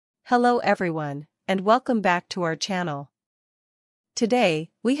Hello everyone, and welcome back to our channel. Today,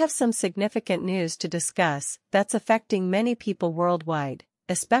 we have some significant news to discuss that's affecting many people worldwide,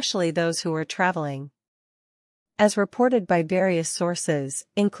 especially those who are traveling. As reported by various sources,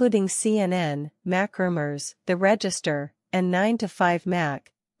 including CNN, MacRumors, The Register, and 9 to 5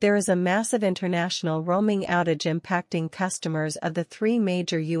 Mac, there is a massive international roaming outage impacting customers of the three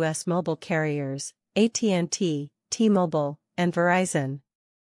major U.S. mobile carriers, AT&T, T-Mobile, and Verizon.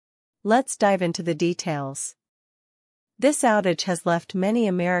 Let's dive into the details. This outage has left many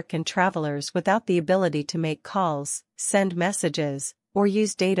American travelers without the ability to make calls, send messages, or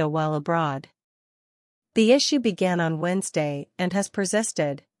use data while abroad. The issue began on Wednesday and has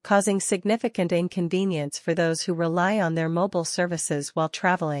persisted, causing significant inconvenience for those who rely on their mobile services while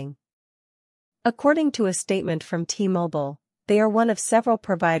traveling. According to a statement from T-Mobile, they are one of several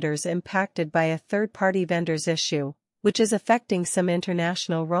providers impacted by a third-party vendor's issue, which is affecting some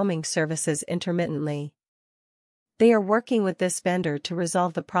international roaming services intermittently. They are working with this vendor to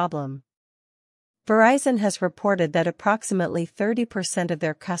resolve the problem. Verizon has reported that approximately 30% of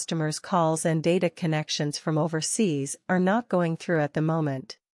their customers' calls and data connections from overseas are not going through at the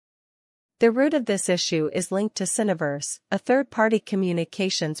moment. The root of this issue is linked to Syniverse, a third-party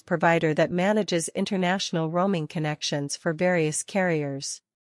communications provider that manages international roaming connections for various carriers.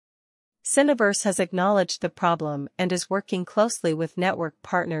 Syniverse has acknowledged the problem and is working closely with network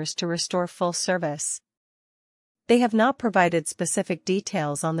partners to restore full service. They have not provided specific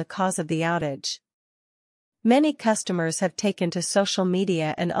details on the cause of the outage. Many customers have taken to social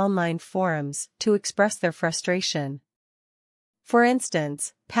media and online forums to express their frustration. For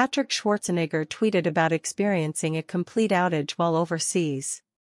instance, Patrick Schwarzenegger tweeted about experiencing a complete outage while overseas.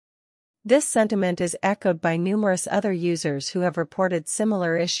 This sentiment is echoed by numerous other users who have reported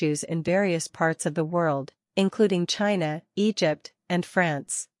similar issues in various parts of the world, including China, Egypt, and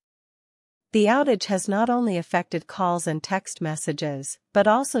France. The outage has not only affected calls and text messages, but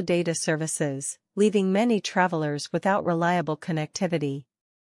also data services, leaving many travelers without reliable connectivity.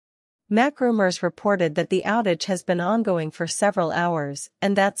 MacRumors reported that the outage has been ongoing for several hours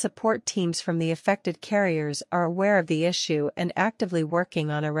and that support teams from the affected carriers are aware of the issue and actively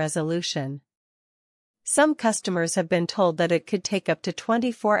working on a resolution. Some customers have been told that it could take up to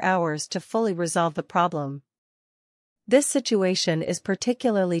 24 hours to fully resolve the problem. This situation is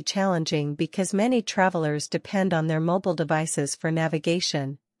particularly challenging because many travelers depend on their mobile devices for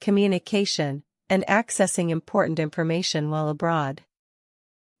navigation, communication, and accessing important information while abroad.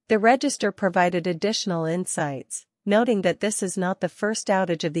 The Register provided additional insights, noting that this is not the first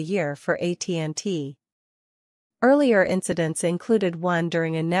outage of the year for AT&T. Earlier incidents included one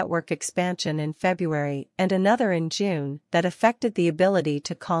during a network expansion in February and another in June that affected the ability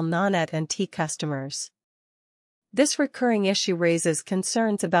to call non-AT&T customers. This recurring issue raises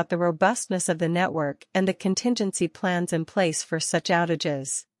concerns about the robustness of the network and the contingency plans in place for such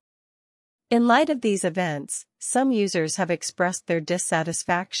outages. In light of these events, some users have expressed their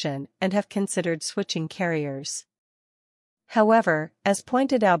dissatisfaction and have considered switching carriers. However, as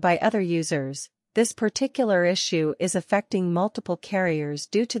pointed out by other users, this particular issue is affecting multiple carriers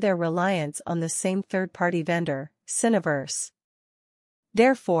due to their reliance on the same third-party vendor, Syniverse.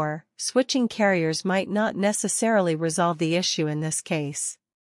 Therefore, switching carriers might not necessarily resolve the issue in this case.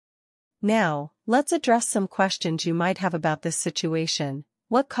 Now, let's address some questions you might have about this situation.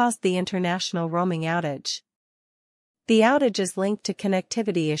 What caused the international roaming outage? The outage is linked to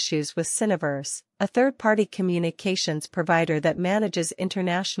connectivity issues with Syniverse, a third-party communications provider that manages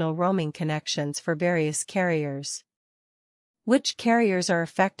international roaming connections for various carriers. Which carriers are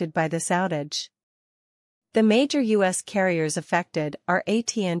affected by this outage? The major U.S. carriers affected are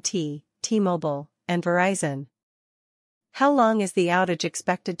AT&T, T-Mobile, and Verizon. How long is the outage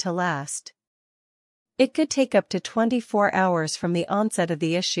expected to last? It could take up to 24 hours from the onset of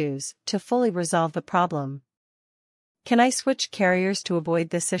the issues to fully resolve the problem. Can I switch carriers to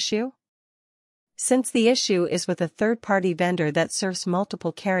avoid this issue? Since the issue is with a third-party vendor that serves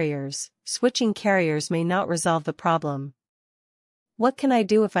multiple carriers, switching carriers may not resolve the problem. What can I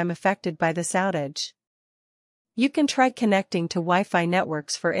do if I'm affected by this outage? You can try connecting to Wi-Fi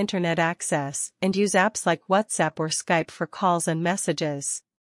networks for internet access and use apps like WhatsApp or Skype for calls and messages.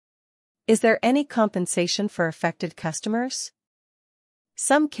 Is there any compensation for affected customers?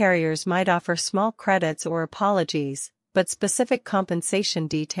 Some carriers might offer small credits or apologies, but specific compensation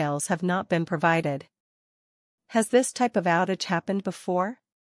details have not been provided. Has this type of outage happened before?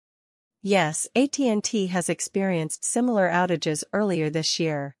 Yes, AT&T has experienced similar outages earlier this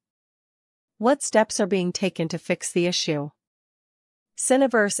year. What steps are being taken to fix the issue?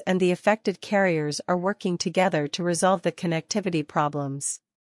 Syniverse and the affected carriers are working together to resolve the connectivity problems.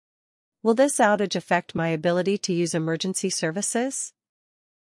 Will this outage affect my ability to use emergency services?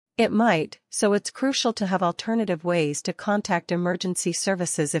 It might, so it's crucial to have alternative ways to contact emergency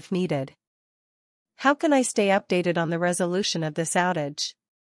services if needed. How can I stay updated on the resolution of this outage?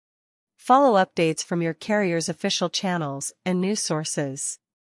 Follow updates from your carrier's official channels and news sources.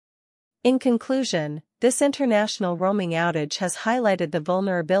 In conclusion, this international roaming outage has highlighted the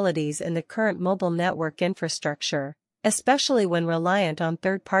vulnerabilities in the current mobile network infrastructure, especially when reliant on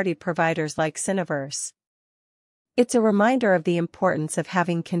third-party providers like Syniverse. It's a reminder of the importance of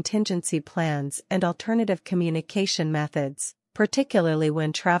having contingency plans and alternative communication methods, particularly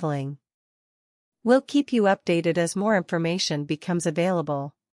when traveling. We'll keep you updated as more information becomes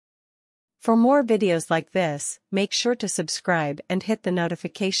available. For more videos like this, make sure to subscribe and hit the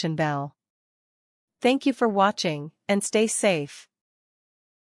notification bell. Thank you for watching, and stay safe.